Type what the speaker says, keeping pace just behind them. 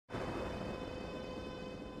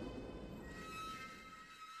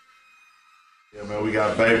Yeah, man, we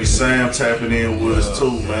got Baby Sam tapping in with us too,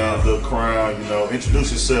 man. Good crowd, you know.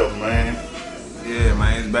 Introduce yourself, man. Yeah,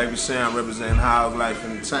 man, it's Baby Sam representing Hogg Life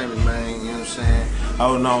Entertainment, man, you know what I'm saying?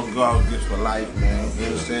 Holding on to God's gifts for life, man, you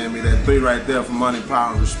understand me? That 3 right there for money,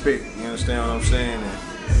 power, and respect, you understand what I'm saying?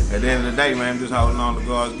 And at the end of the day, man, I'm just holding on to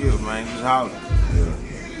God's gifts, man, just holding.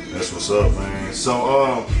 Yeah, that's what's up, man.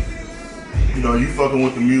 So, you know, you fucking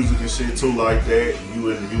with the music and shit too like that.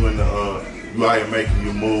 You out here making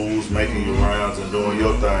your moves, making your rounds, and doing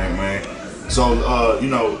your thing, man. So, you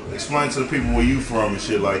know, explain to the people where you from and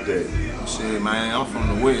shit like that. Shit, man, I'm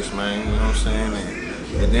from the West, man, you know what I'm saying?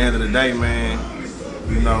 And at the end of the day, man,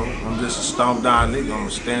 you know, I'm just a stomped down nigga. I'm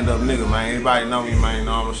a stand-up nigga, man. Anybody know me, man,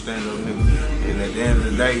 know I'm a stand-up nigga. And at the end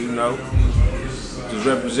of the day, you know, just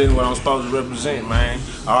representing what I'm supposed to represent, man.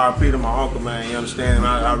 R.I.P. to my uncle, man, you understand?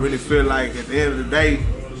 I really feel like at the end of the day,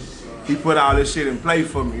 he put all this shit in play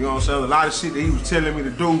for me, you know what I'm saying? A lot of shit that he was telling me to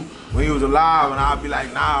do when he was alive, and I'd be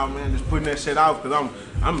like, nah, man, just putting that shit off, because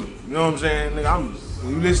I'm, you know what I'm saying, nigga,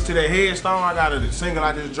 when you listen to that Headstone, I got a single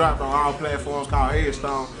I just dropped on all platforms called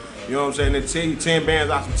Headstone, you know what I'm saying? They tell you 10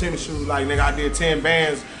 bands out some tennis shoes, like, nigga, I did 10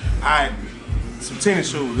 bands, some tennis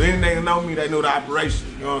shoes. Any nigga know me, they know the operation,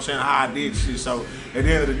 you know what I'm saying, how I did shit. So, at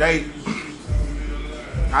the end of the day,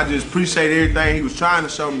 I just appreciate everything he was trying to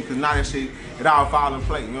show me, because now that shit, it all fall in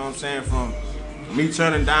place, you know what I'm saying? From me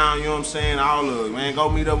turning down, you know what I'm saying, all of it, man. Go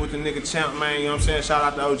meet up with the nigga Champ, man, you know what I'm saying? Shout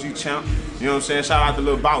out to OG Champ, you know what I'm saying? Shout out to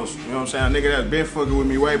Lil Boss, you know what I'm saying? A nigga that's been fucking with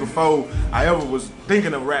me way before I ever was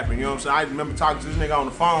thinking of rapping, you know what I'm saying? I remember talking to this nigga on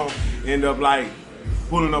the phone, end up like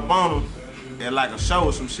pulling up on him at like a show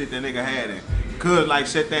or some shit that nigga had in. Cuz like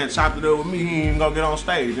sat there and chopped it up with me, he ain't even gonna get on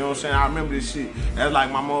stage, you know what I'm saying? I remember this shit. That's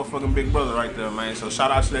like my motherfucking big brother right there, man. So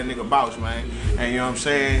shout out to that nigga Boss, man. And you know what I'm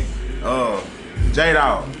saying?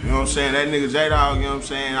 J-Dawg, you know what I'm saying? That nigga J-Dawg, you know what I'm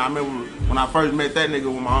saying? I remember when I first met that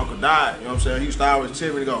nigga when my uncle died, you know what I'm saying? He used to always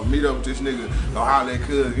tell me to go meet up with this nigga, go holler at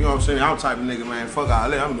cuz, you know what I'm saying? I'm the type of nigga, man, fuck all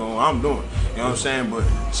that, I'm doing what I'm doing, you know what I'm saying? But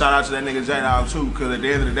shout out to that nigga J-Dawg too, cuz at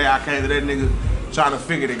the end of the day, I came to that nigga trying to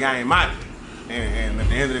figure the game out. And at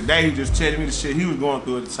the end of the day, he just telling me the shit he was going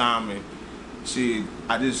through at the time, and shit,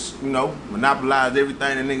 I just, you know, monopolized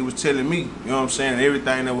everything that nigga was telling me, you know what I'm saying? And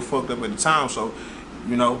everything that was fucked up at the time, so,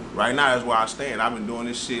 you know, right now that's where I stand. I've been doing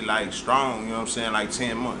this shit like strong, you know what I'm saying, like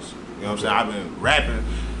 10 months. You know what I'm saying? I've been rapping,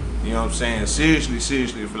 you know what I'm saying,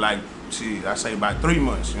 seriously for like, shit, I say about 3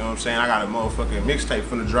 months, you know what I'm saying? I got a motherfucking mixtape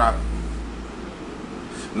finna drop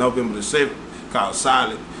November the 7th called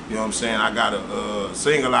Solid, you know what I'm saying? I got a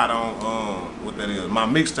single out on, what that is, my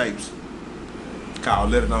mixtapes called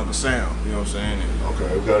Let It Uncle Sound, you know what I'm saying?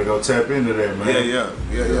 Okay, we gotta go tap into that, man.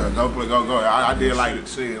 Yeah. Go. I did like,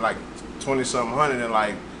 shit, like 20-something hundred in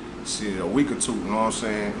like, shit, a week or two, you know what I'm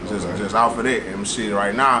saying? Just off of that, and shit,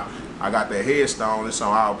 right now, I got that Headstone, it's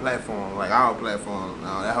on all platforms,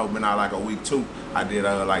 that hoe been out like a week too. I did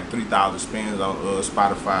like 3,000 spins on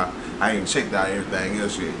Spotify. I ain't checked out everything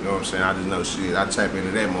else yet, you know what I'm saying? I just know shit, I tap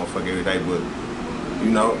into that motherfucker every day, but you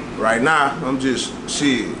know, right now, I'm just,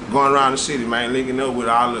 shit, going around the city, man, linking up with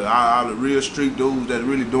all the real street dudes that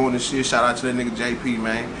really doing this shit. Shout out to that nigga JP,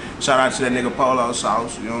 man. Shout out to that nigga Polo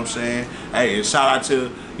Sauce, you know what I'm saying? Hey, and shout out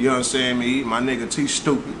to, you know what I'm saying, me, my nigga T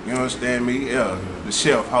Stupid, you know what I'm saying, me? Yeah, the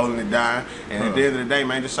chef holding it down. And at the end of the day,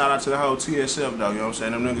 man, just shout out to the whole TSF, though, you know what I'm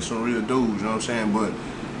saying? Them niggas some real dudes, you know what I'm saying? But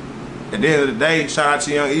at the end of the day, shout out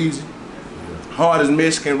to Young Easy, hardest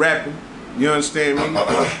Mexican rapping, you understand me?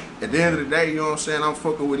 At the end of the day, you know what I'm saying, I'm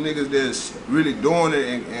fucking with niggas that's really doing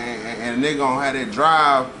it, and they gonna have that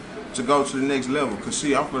drive to go to the next level. Cause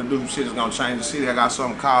see, I'm gonna do some shit that's gonna change the city. I got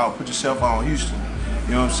something called Put Yourself On Houston.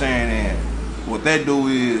 You know what I'm saying? And what that do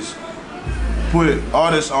is put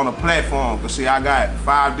artists on a platform. Cause see, I got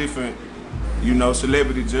 5 different, you know,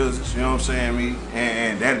 celebrity judges, you know what I'm saying, me?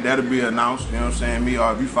 And that'll be announced, you know what I'm saying, me?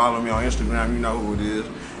 Or if you follow me on Instagram, you know who it is.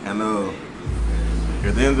 And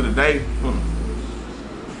at the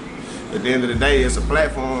end of the day, it's a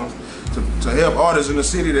platform to help artists in the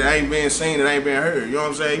city that ain't been seen, that ain't been heard. You know what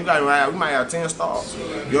I'm saying? We might have 10 stars. You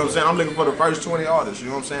know what I'm saying? I'm looking for the first 20 artists. You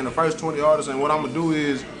know what I'm saying? The first 20 artists, and what I'm gonna do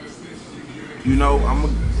is, you know, I'm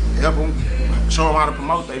gonna help them, show them how to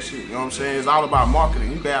promote that shit. You know what I'm saying? It's all about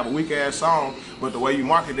marketing. You can have a weak ass song, but the way you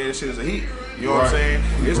market that shit is a hit. You know what I'm saying?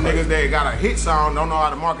 It's niggas that got a hit song, don't know how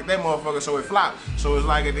to market that motherfucker, so it flop. So it's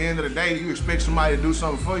like at the end of the day, you expect somebody to do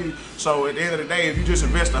something for you. So at the end of the day, if you just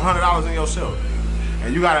invest $100 in yourself,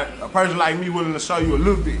 and you got a person like me willing to show you a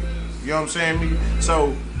little bit, you know what I'm saying, me?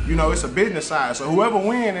 So, you know, it's a business side. So whoever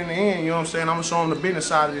win in the end, you know what I'm saying, I'm gonna show them the business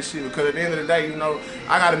side of this shit, because at the end of the day, you know,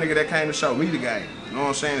 I got a nigga that came to show me the game. You know what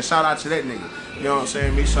I'm saying? And shout out to that nigga. You know what I'm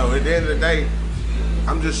saying, me? So at the end of the day,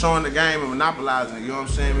 I'm just showing the game and monopolizing it, you know what I'm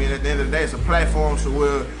saying? I mean, at the end of the day, it's a platform so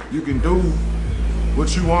where you can do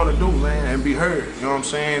what you want to do, man, and be heard, you know what I'm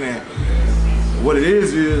saying? And what it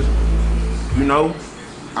is, you know,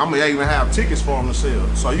 I'm gonna even have tickets for them to sell.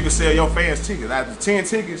 So you can sell your fans tickets. After 10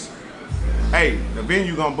 tickets, hey, the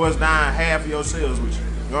venue gonna bust down half of your sales with you,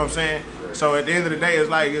 you know what I'm saying? So at the end of the day, it's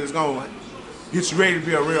like, it's gonna get you ready to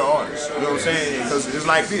be a real artist, you know what I'm saying? Because it's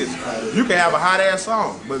like this, you can have a hot ass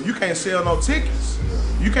song, but if you can't sell no tickets,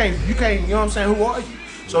 you can't, you know what I'm saying, who are you?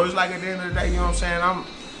 So it's like at the end of the day, you know what I'm saying,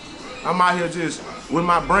 I'm out here just with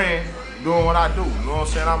my brand, doing what I do, you know what I'm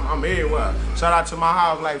saying, I'm everywhere. Shout out to my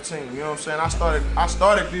Hogg Life team, you know what I'm saying, I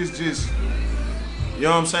started this just, you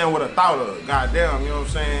know what I'm saying, with a thought of, goddamn, you know what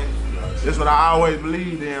I'm saying, this is what I always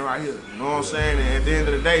believed in right here, you know what I'm saying, and at the end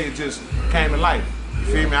of the day, it just came to life. You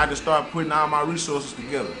feel me? I just started putting all my resources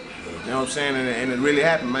together. You know what I'm saying? And it really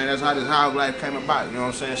happened, man. That's how this Hogg Life came about. You know what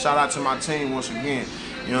I'm saying? Shout out to my team once again.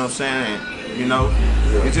 You know what I'm saying? And, you know,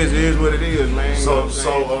 it just is what it is, man. You know what I'm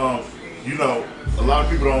saying? You know, a lot of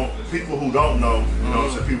people who don't know, you know what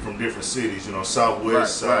I'm saying, people from different cities, you know,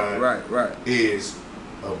 Southwest side is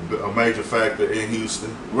a major factor in Houston.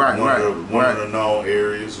 One of the known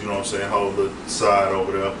areas, you know what I'm saying, whole little side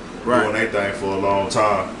over there, doing their thing for a long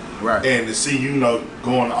time. Right. And to see, you know,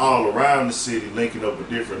 going all around the city, linking up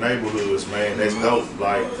with different neighborhoods, man, that's dope.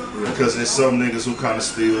 Like, because there's some niggas who kind of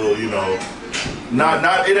still, you know,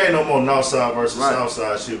 it ain't no more north side versus south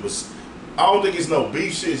side shit, but I don't think it's no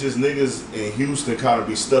beef shit. It's just niggas in Houston kind of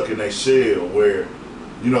be stuck in their shell where,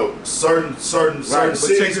 you know, certain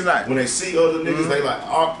cities, when they see other niggas, they like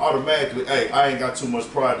automatically, hey, I ain't got too much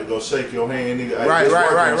pride to go shake your hand, nigga. Hey,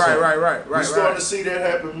 Right. We starting to see that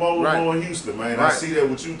happen more in Houston, man. I see that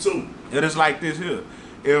with you too. It is like this here.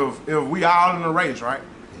 If we all in a race, right?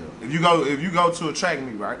 Yeah. If you go to a track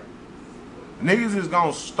meet, right? Niggas is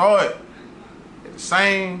gonna start at the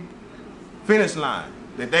same finish line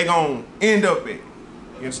that they gonna end up at. You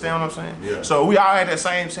understand what I'm saying? Yeah. So we all had that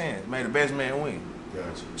same chance. May the best man win.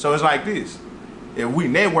 Gotcha. So it's like this. If we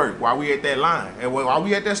network while we at that line, and while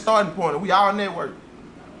we at that starting point, and we all network,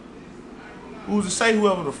 who's to say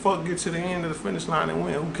whoever the fuck get to the end of the finish line and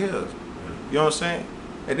win? Who cares? You know what I'm saying?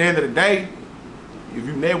 At the end of the day, if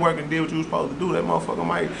you network and did what you was supposed to do, that motherfucker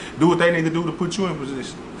might do what they need to do to put you in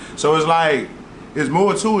position. So it's like, it's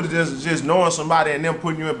more to it than just knowing somebody and them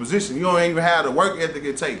putting you in position. You don't even have the work ethic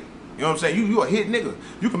it takes. You know what I'm saying? You a hit nigga.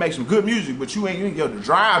 You can make some good music, but you ain't the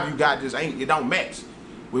drive you got just ain't, it don't match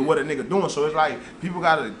with what a nigga doing. So it's like, people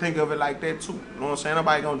gotta think of it like that too. You know what I'm saying?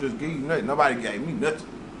 Nobody gonna just give you nothing. Nobody gave me nothing.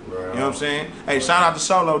 Right. You know what I'm saying? Hey, shout out to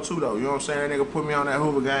Solo too though. You know what I'm saying? That nigga put me on that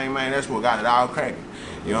Hoover game, man. That's what got it all cracking.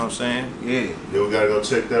 You know what I'm saying? Yeah. Yeah, we gotta go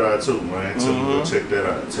check that out too, man. Tell me go check that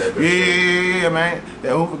out. Yeah, man.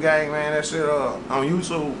 That Hoover gang, man. That shit on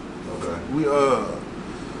YouTube. Okay. We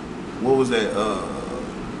what was that?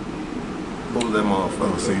 What was that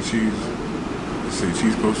motherfucker? Say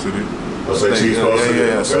Cheese posted it. Oh, Say Cheese posted it?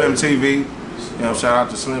 Yeah. Okay. Slim TV. You know, shout out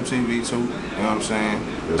to Slim TV too. You know what I'm saying?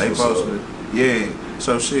 That's they posted it. Yeah.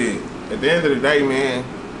 So shit, at the end of the day, man,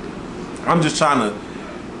 I'm just trying to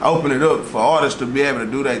open it up for artists to be able to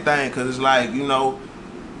do their thing, cause it's like, you know,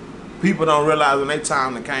 people don't realize when they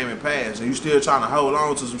time that came and passed, and you still trying to hold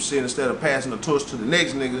on to some shit instead of passing the torch to the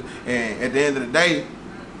next nigga. And at the end of the day,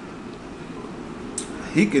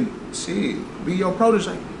 he could be your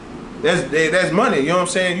protege. That's money, you know what I'm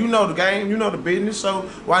saying? You know the game, you know the business, so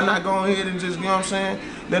why not go ahead and just, you know what I'm saying,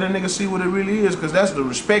 let a nigga see what it really is, because that's the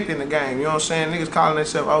respect in the game, you know what I'm saying? Niggas calling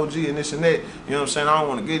themselves OG and this and that, you know what I'm saying? I don't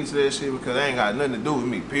want to get into that shit because they ain't got nothing to do with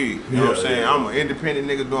me, period. You know what I'm saying? I'm an independent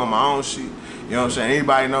nigga doing my own shit. You know what I'm saying?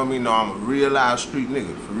 Anybody know me know I'm a real live street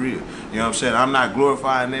nigga, for real. You know what I'm saying? I'm not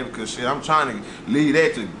glorifying that because shit, I'm trying to lead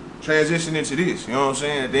that to transition into this, you know what I'm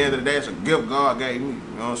saying? At the end of the day, it's a gift God gave me, you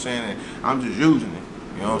know what I'm saying? And I'm just using it.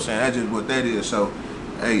 You know what I'm saying? That's just what that is. So,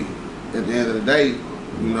 hey, at the end of the day,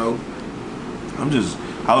 you know, I'm just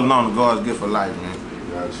holding on to God's gift for life, man.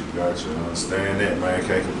 Gotcha. I understand that, man.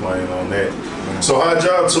 Can't complain on that. So how'd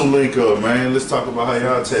y'all two link up, man? Let's talk about how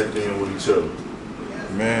y'all tapped in with each other.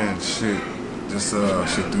 Man, shit. Just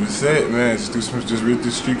shit through the set, man. Just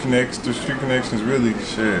through street connections, really.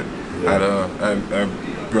 Shit. Yeah. I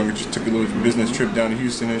took a little business trip down to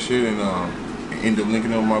Houston and shit, and ended up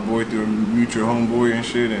linking up with my boy through a mutual homeboy and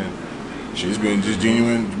shit, and shit's been just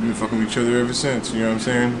genuine. We've been fucking with each other ever since, you know what I'm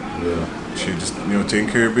saying? Yeah. Shit, just, you know, taking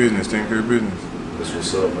care of business. That's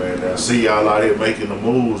what's up, man. Now, see y'all out here making the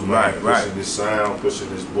moves, man. Pushing this sound, pushing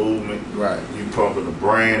this movement. Right. You pumping the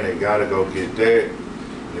brand, they gotta go get that.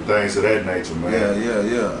 And things of that nature, man.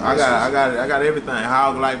 Yeah. I got everything.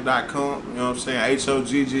 Hogglife.com, you know what I'm saying?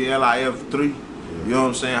 HOGGLIF3. You know what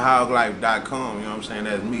I'm saying? Hogglife.com, you know what I'm saying?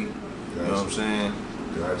 That's me. You know what I'm saying?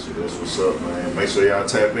 Gotcha, that's what's up, man. Make sure y'all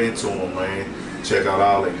tap into them, man. Check out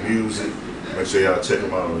all their music. Make sure y'all check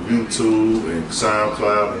them out on YouTube and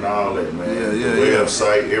SoundCloud and all that, man. Yeah.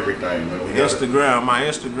 Website, everything, man. Instagram, my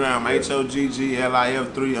Instagram,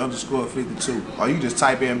 HOGGLIF3_52. Or you just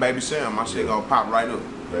type in Baby Sam, my shit gonna pop right up.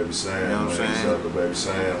 Baby Sam, you know what I'm saying? Baby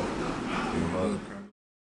Sam.